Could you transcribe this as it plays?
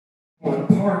a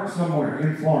park somewhere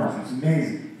in Florence. It's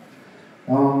amazing.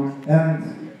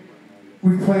 And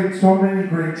we played so many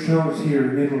great shows here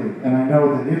in Italy, and I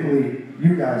know that Italy,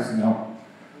 you guys know,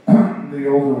 the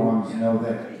older ones know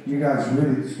that you guys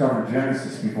really discovered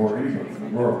Genesis before anybody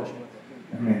in the world.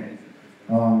 I mean,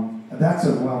 that's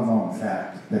a well-known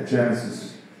fact, that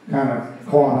Genesis kind of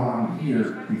caught on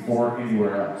here before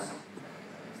anywhere else.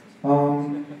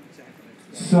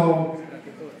 So,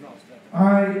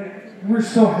 we're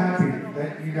so happy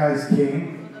that you guys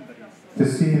came to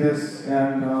see this,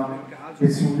 and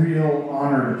it's a real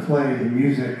honor to play the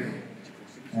music,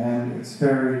 and it's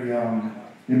very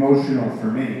emotional for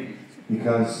me,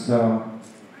 because,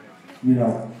 you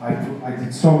know, I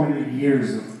did so many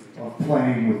years of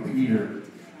playing with Peter,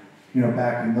 you know,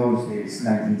 back in those days,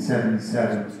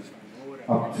 1977,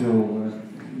 up till,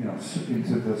 you know,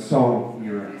 into the soul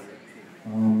era.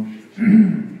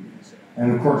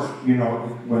 And of course, you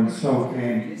know, when soul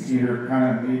came, Peter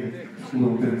kind of made a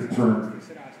little bit of a turn.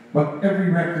 But every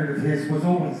record of his was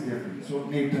always different, so it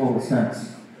made total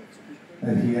sense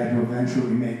that he had to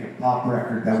eventually make a pop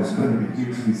record that was going to be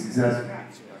hugely successful.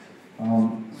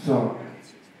 And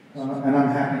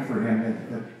I'm happy for him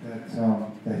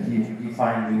that he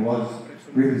finally was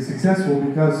really successful,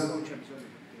 because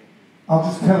I'll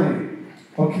just tell you,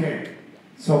 okay,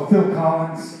 so Phil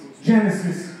Collins,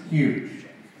 Genesis, huge.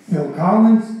 Phil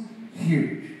Collins,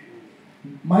 huge.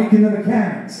 Mike and the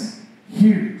Mechanics,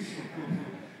 huge.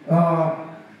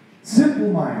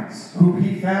 Simple Minds, who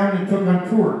he found and took on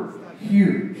tour,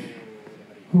 huge.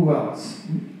 Who else?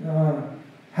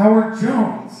 Howard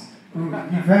Jones, who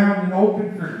he found and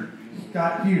opened for,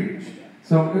 got huge.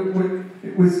 So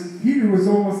Peter was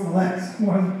almost the last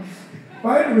one.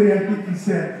 Finally, I think he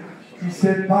said,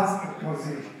 basta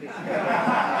così.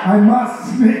 I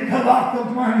must make a lot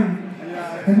of money.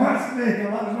 I must make a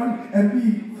lot of money and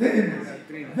be famous,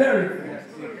 very famous.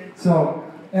 So,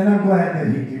 and I'm glad that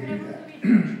he did do that.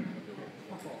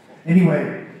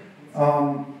 Anyway,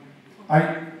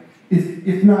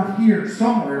 if not here,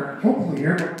 somewhere, hopefully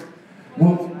here,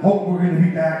 but we're going to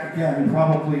be back again,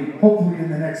 hopefully in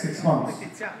the next 6 months.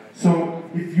 So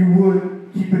if you would,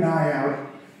 keep an eye out,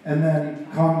 and then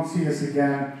come see us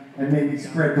again, and maybe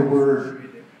spread the word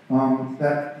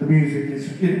that the music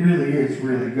really is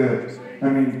really good. I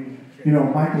mean, you know,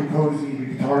 Michael Cozy, the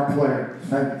guitar player, is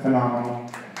phenomenal.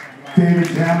 David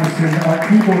Jamison, our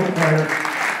keyboard player,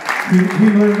 he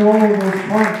learned all of those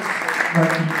parts.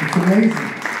 Like, it's amazing.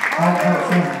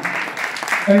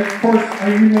 And of course,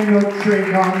 you may know Trey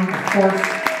Gunn, of course,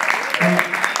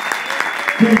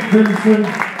 James Grimson,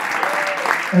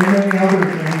 and many other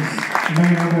things,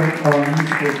 many other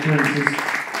musical experiences.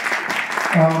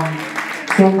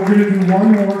 So we're going to do one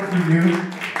more for you,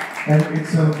 and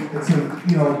it's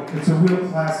a real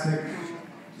classic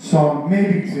song,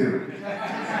 maybe two.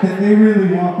 They really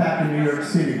want back in New York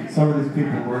City. Some of these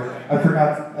people were. I forgot.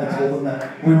 I told them that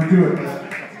we would do it.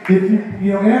 But if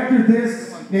you know, after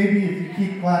this, maybe if you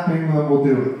keep clapping, then we'll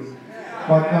do it.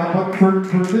 But for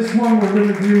this one, we're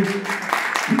going to do the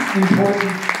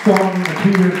important song that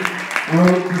Peter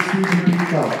wrote for Stephen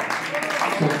Biko.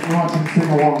 So I want you to sing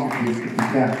along with you if you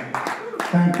can.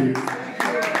 Thank you.